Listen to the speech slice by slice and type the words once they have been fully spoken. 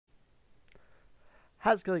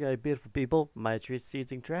How's it going, you beautiful people? My tree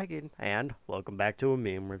seizing dragon, and welcome back to a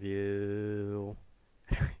meme review.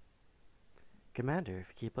 Commander, if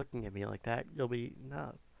you keep looking at me like that, you'll be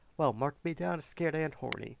not. Well, mark me down as scared and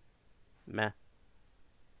horny. Meh.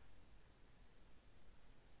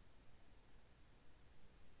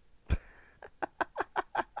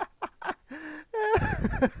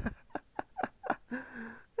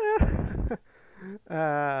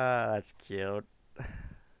 That's cute.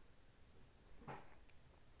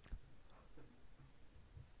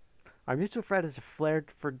 Our mutual friend is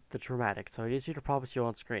flared for the dramatic, so I need you to promise you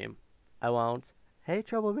won't scream. I won't. Hey,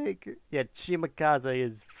 troublemaker. Yeah, Chimikaze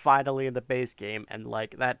is finally in the base game, and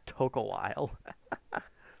like, that took a while.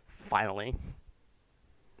 Finally.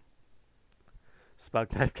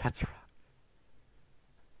 Smug knife cats rock.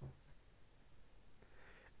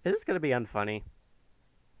 Is this gonna be unfunny?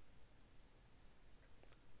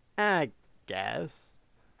 I guess.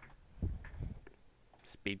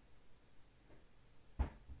 Speed.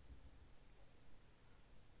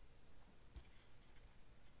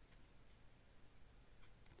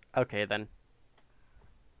 Okay, then.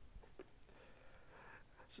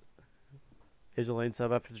 Azur Lane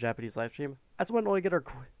sub up for the Japanese live stream. That's when we get our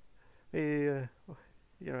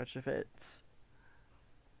extra fits.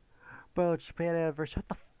 Bro, Japan anniversary. Shut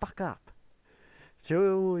the fuck up.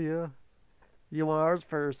 Julia. URs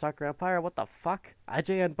for Soccer Empire. What the fuck?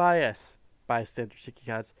 IJN bias. Bystander Shiki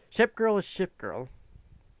gods. Ship girl is ship girl.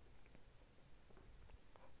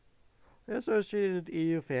 The associated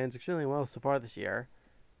EU fans extremely well so far this year.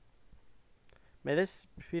 May this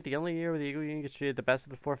be the only year where the EU Union gets treated the best of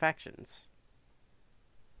the four factions.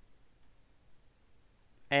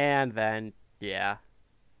 And then, yeah.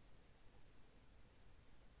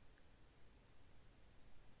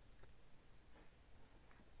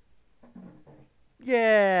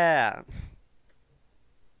 Yeah!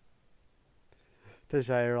 Does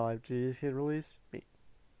Shire Live G can release? Me.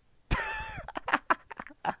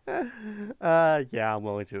 Yeah, I'm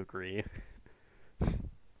willing to agree.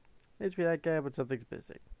 Hate to be that guy, but something's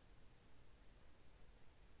missing.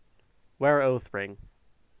 Wear Oath Ring.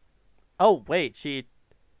 Oh, wait, she...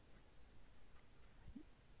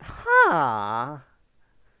 Huh.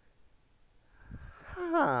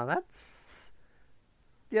 Huh, that's...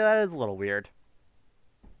 Yeah, that is a little weird.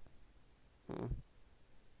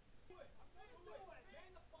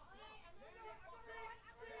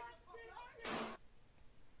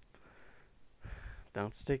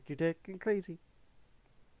 Don't stick your dick in crazy.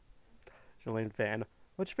 Jolene fan.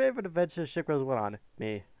 What's your favorite adventure ship goes on?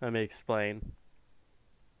 Me. Let me explain.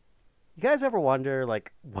 You guys ever wonder,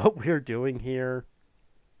 like, what we're doing here?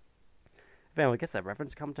 If anyone gets that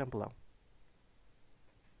reference, comment down below.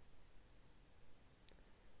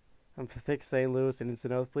 I'm for thick St. Louis and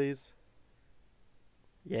Instant Oath, please.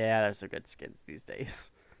 Yeah, there's some good skins these days.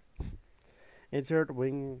 Insert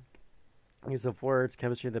wing use of words,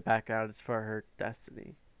 chemistry in the background. It's for her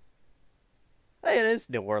destiny. Hey, it is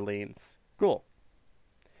New Orleans. Cool.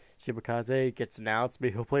 Shimikaze gets announced. Me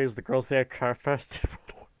who plays the Girls Day Car Festival.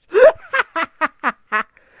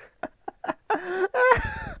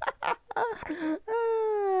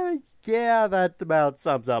 Yeah, that about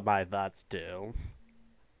sums up my thoughts too.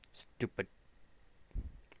 Stupid.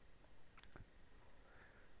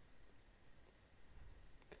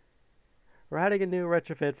 We're adding a new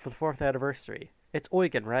retrofit for the 4th anniversary. It's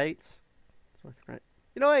Eugen, right? It's Eugen, right?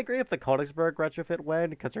 You know, I agree with the Königsberg retrofit win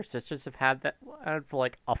because our sisters have had that for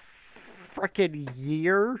like a frickin'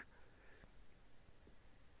 year.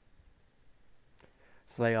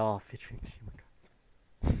 So they all featuring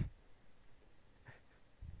Shimakaze.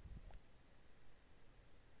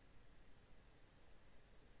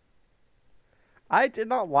 I did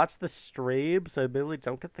not watch the stream, so I really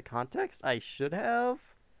don't get the context. I should have.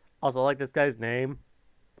 Also, I like this guy's name.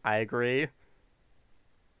 I agree.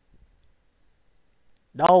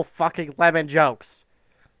 No fucking lemon jokes.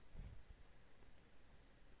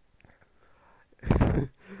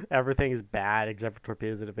 Everything is bad except for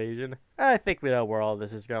torpedoes and evasion. I think we know where all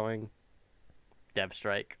this is going. Dev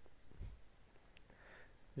Strike.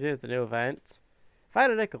 Is it the new event? If I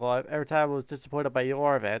had a nickel every time I was disappointed by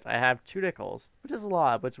your event, I have 2 nickels, which is a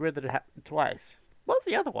lot, but it's weird that it happened twice. What's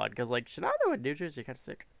the other one? Because, like, Shinano and New Jersey are kind of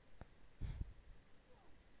sick.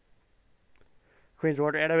 Queen's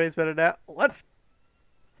Order anime's better now. Let's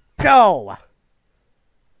go!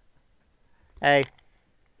 Hey.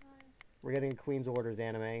 We're getting Queen's Orders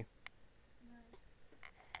anime.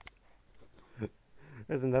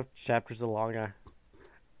 There's enough chapters along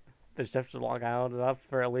there's chapters of Long Island enough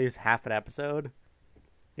for at least half an episode.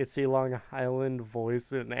 You can see Long Island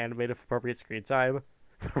voiced and animated for appropriate screen time.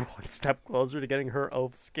 We're one step closer to getting her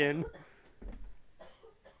oaf skin.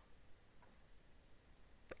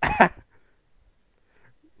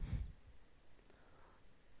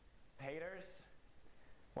 Haters?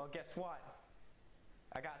 Well, guess what?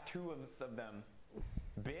 I got two of them.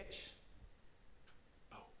 Bitch.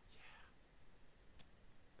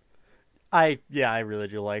 I really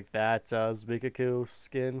do like that Zmikaku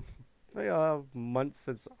skin. Months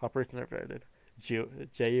since Operation started.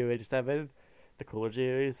 JU87, the cooler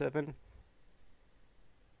JU87.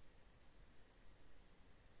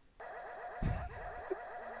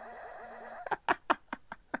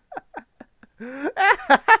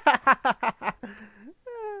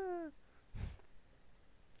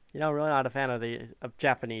 You know, I'm really not a fan of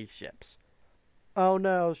Japanese ships. Oh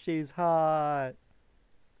no, she's hot.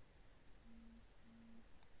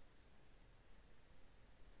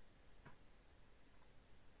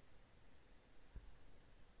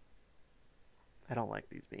 I don't like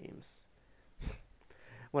these memes.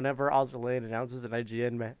 Whenever Azur Lane announces an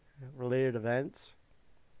IGN related event,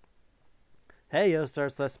 hey, yo,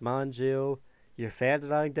 Starsless Manju, your fan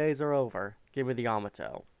denying days are over. Give me the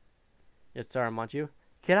Yamato. Yes, sir, Manju.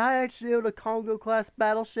 Can I actually own a Congo class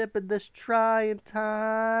battleship in this trying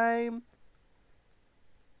time?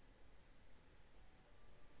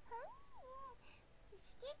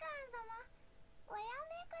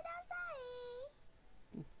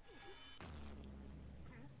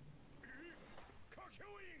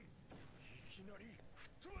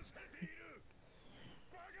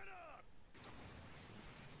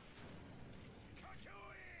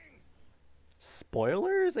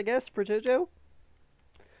 Spoilers, I guess, for JoJo?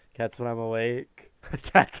 Cat's when I'm awake.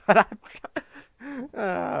 Cat's when I'm.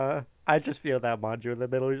 I just feel that Manju in the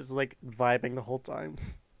middle. He's just like vibing the whole time.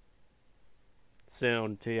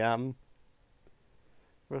 Soon, TM.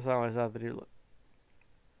 Where's all myself that you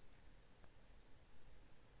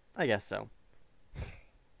I guess so.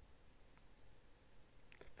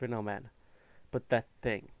 For no man. But that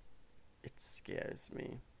thing, it scares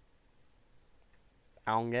me.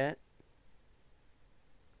 I don't get.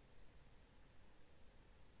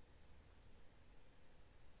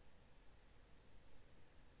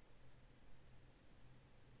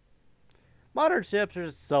 Modern ships are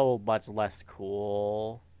just so much less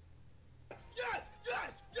cool. Yes!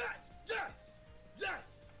 Yes! Yes! Yes! Yes!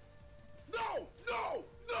 No! No!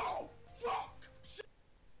 No! Fuck!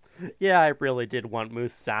 Yeah, I really did want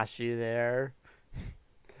Musashi there.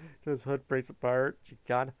 His hood breaks apart.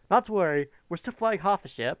 God. Not to worry, we're still flying half a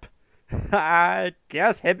ship. I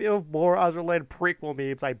guess hit me with more Azur Lane prequel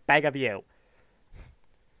memes, I beg of you.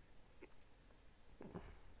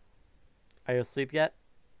 Are you asleep yet?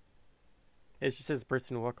 It just says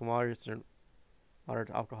person who welcome water to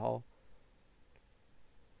alcohol.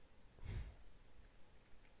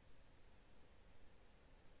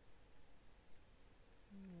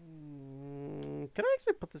 Can I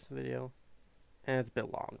actually put this in video? And it's a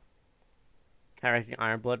bit long. High ranking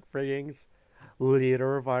Ironblood riggings.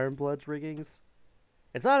 Leader of Ironblood's riggings.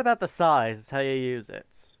 It's not about the size, it's how you use it.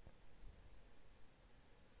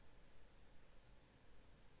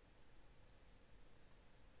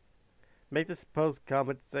 Make this post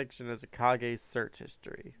comment section as a Kage search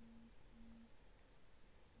history.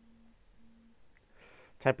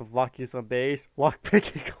 Type of lock use on base. Lock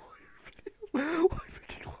picking lawyer videos. Lock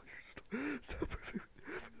picking lawyers.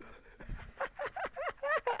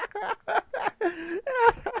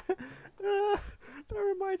 That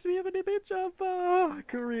reminds me of an image of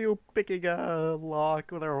Karyu picking a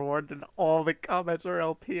lock with her horn, and all the comments are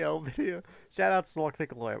LPL video. Shout out to Lock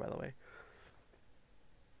Pick Lawyer, by the way.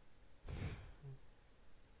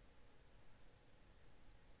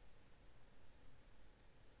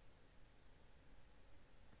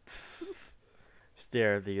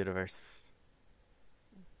 Stare of the universe.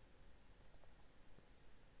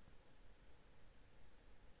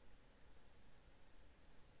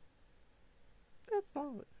 That's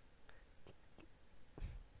all.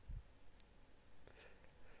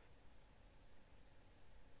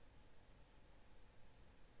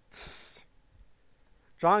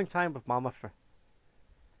 Drawing time with Mama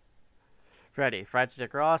Freddy, Fried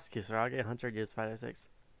Chick Ross, Kisaragi, 100 years 596.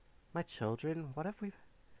 My children, what have we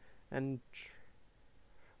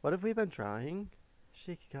been drawing?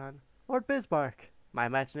 Shikikan. Lord Bismarck, my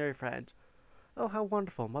imaginary friend. Oh, how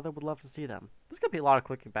wonderful. Mother would love to see them. There's going to be a lot of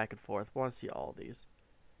clicking back and forth. I want to see all of these.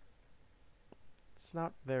 It's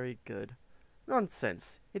not very good.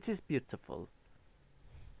 Nonsense. It is beautiful.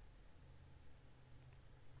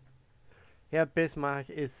 Yeah, Bismarck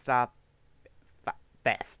is the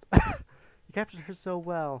best. You captured her so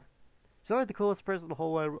well. She's like the coolest person in the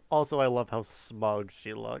whole world. Also, I love how smug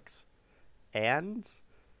she looks. And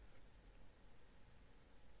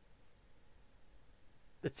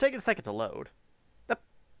it's taking a second to load.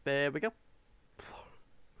 There we go.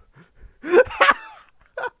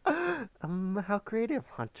 How creative,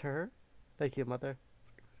 Hunter. Thank you, Mother.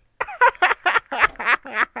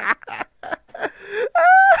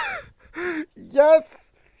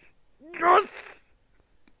 Yes! Yes!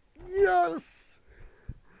 Yes!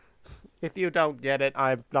 If you don't get it,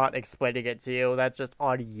 I'm not explaining it to you. That's just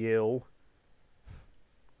on you.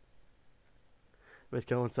 Was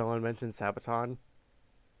killing someone mentioned Sabaton.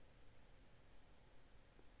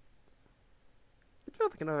 It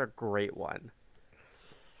feels like another great one.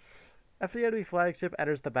 After the enemy flagship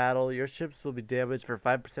enters the battle, your ships will be damaged for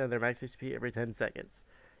 5% of their max HP every 10 seconds.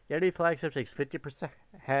 The enemy flagship takes 50%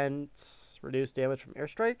 reduced damage from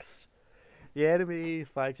airstrikes. The enemy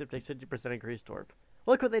flagship takes 50% increased torp.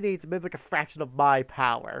 Look what they need to mimic a fraction of my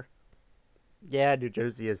power. Yeah, New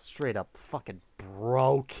Jersey is straight up fucking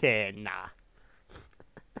broken. I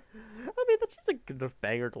mean, that's just a good enough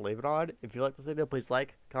banger to leave it on. If you like this video, please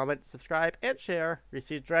like, comment, subscribe, and share.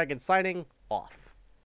 Rhys Dragon signing off.